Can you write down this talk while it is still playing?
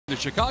The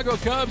Chicago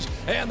Cubs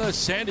and the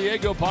San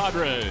Diego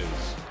Padres.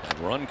 That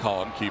run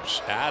column keeps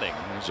adding.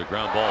 There's a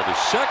ground ball to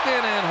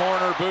second, and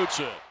Horner boots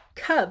it.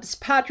 Cubs,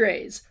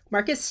 Padres.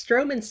 Marcus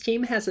Stroman's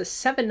team has a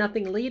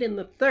 7-0 lead in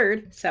the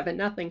third,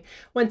 7-0,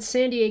 when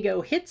San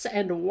Diego hits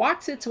and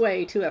walks its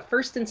way to a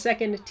first and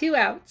second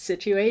 2-out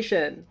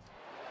situation.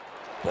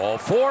 Ball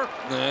 4,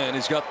 and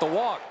he's got the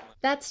walk.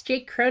 That's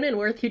Jake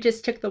Cronenworth, who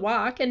just took the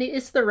walk, and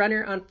is the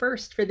runner on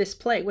first for this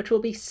play, which will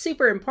be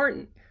super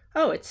important.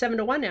 Oh, it's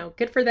 7-1 now.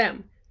 Good for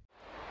them.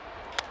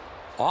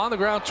 On the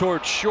ground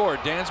towards short,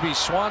 Dansby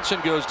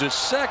Swanson goes to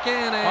second,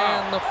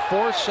 and the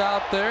force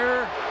out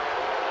there.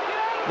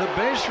 The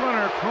base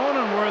runner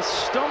Cronenworth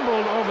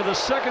stumbled over the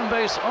second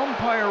base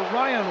umpire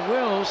Ryan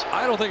Wills.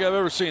 I don't think I've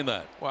ever seen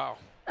that. Wow.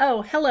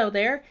 Oh, hello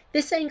there.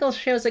 This angle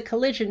shows a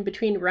collision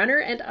between runner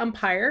and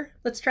umpire.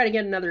 Let's try to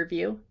get another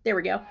view. There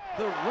we go.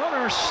 The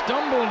runner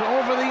stumbled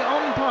over the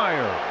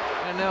umpire.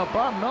 And now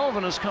Bob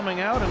Melvin is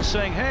coming out and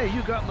saying, hey,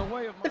 you got in the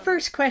way of my... The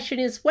first question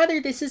is whether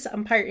this is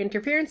umpire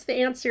interference.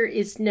 The answer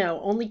is no.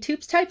 Only two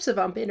types of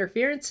ump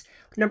interference.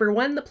 Number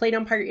 1, the plate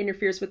umpire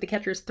interferes with the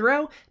catcher's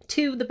throw.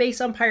 2, the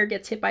base umpire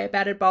gets hit by a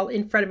batted ball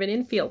in front of an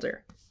infielder.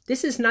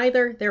 This is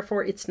neither,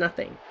 therefore it's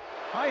nothing.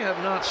 I have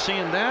not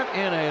seen that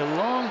in a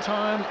long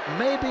time,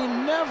 maybe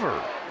never.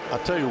 I'll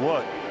tell you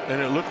what,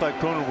 and it looked like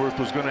Cronenworth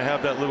was going to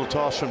have that little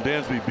toss from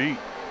Dansby beat.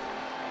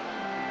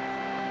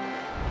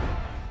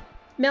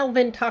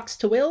 Melvin talks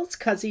to Wills.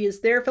 Cuzzy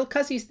is there. Phil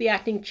Cuzzy's the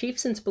acting chief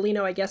since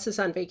Bellino, I guess, is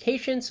on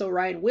vacation, so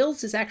Ryan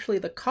Wills is actually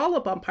the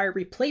call-up umpire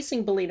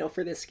replacing Bellino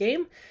for this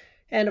game.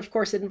 And of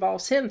course it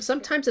involves him.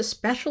 Sometimes,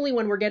 especially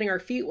when we're getting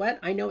our feet wet,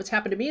 I know it's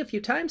happened to me a few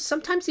times,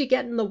 sometimes you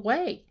get in the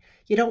way.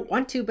 You don't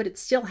want to, but it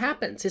still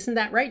happens. Isn't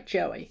that right,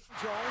 Joey?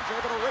 Jones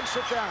able to race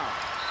it down.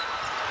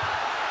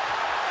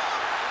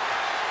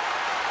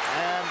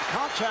 And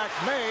contact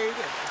made.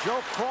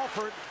 Joe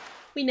Crawford.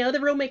 We know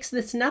the rule makes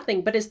this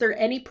nothing, but is there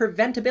any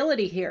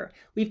preventability here?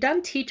 We've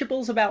done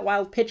teachables about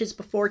wild pitches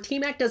before.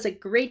 T-Mac does a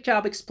great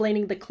job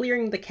explaining the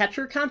clearing the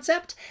catcher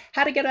concept,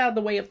 how to get out of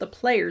the way of the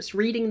players,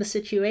 reading the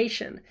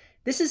situation.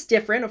 This is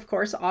different, of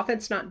course,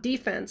 offense not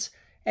defense,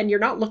 and you're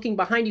not looking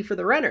behind you for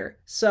the runner.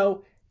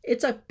 So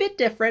it's a bit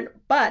different,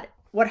 but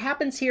what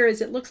happens here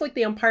is it looks like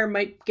the umpire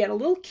might get a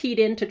little keyed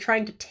into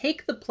trying to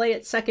take the play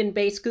at second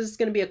base because it's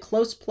going to be a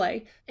close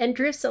play, and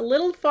drifts a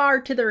little far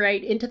to the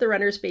right into the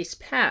runner's base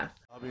path.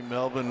 Bobby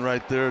Melvin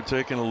right there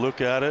taking a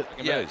look at it.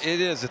 Yeah,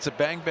 it is. It's a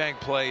bang-bang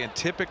play, and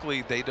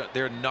typically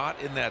they're not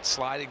in that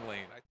sliding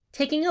lane.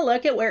 Taking a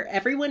look at where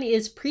everyone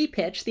is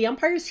pre-pitch, the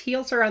umpire's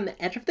heels are on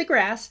the edge of the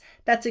grass.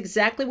 That's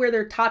exactly where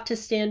they're taught to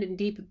stand in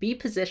deep B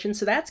position,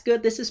 so that's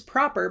good. This is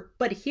proper,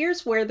 but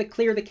here's where the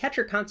clear the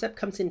catcher concept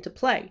comes into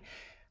play.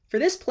 For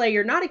this play,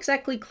 you're not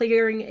exactly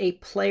clearing a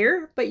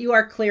player, but you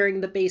are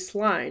clearing the base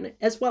line,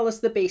 as well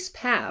as the base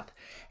path.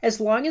 As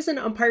long as an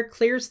umpire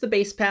clears the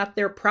base path,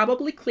 they're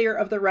probably clear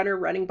of the runner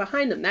running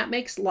behind them. That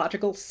makes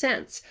logical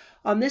sense.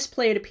 On this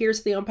play, it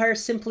appears the umpire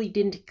simply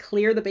didn't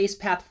clear the base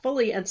path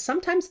fully, and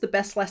sometimes the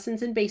best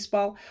lessons in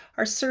baseball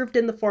are served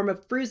in the form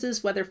of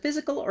bruises, whether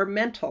physical or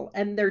mental,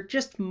 and there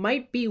just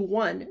might be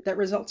one that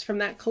results from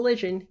that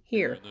collision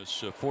here.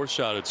 This force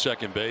shot at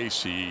second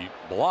base, he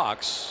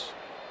blocks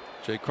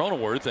Jake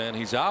Cronenworth, and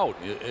he's out.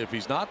 If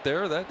he's not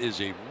there, that is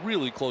a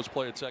really close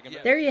play at second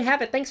base. There you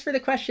have it. Thanks for the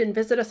question.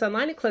 Visit us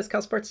online at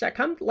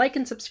closecallsports.com. Like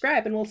and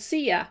subscribe, and we'll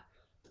see ya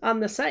on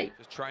the site.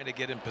 Just trying to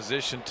get in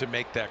position to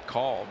make that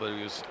call, but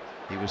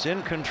He was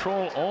in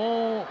control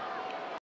all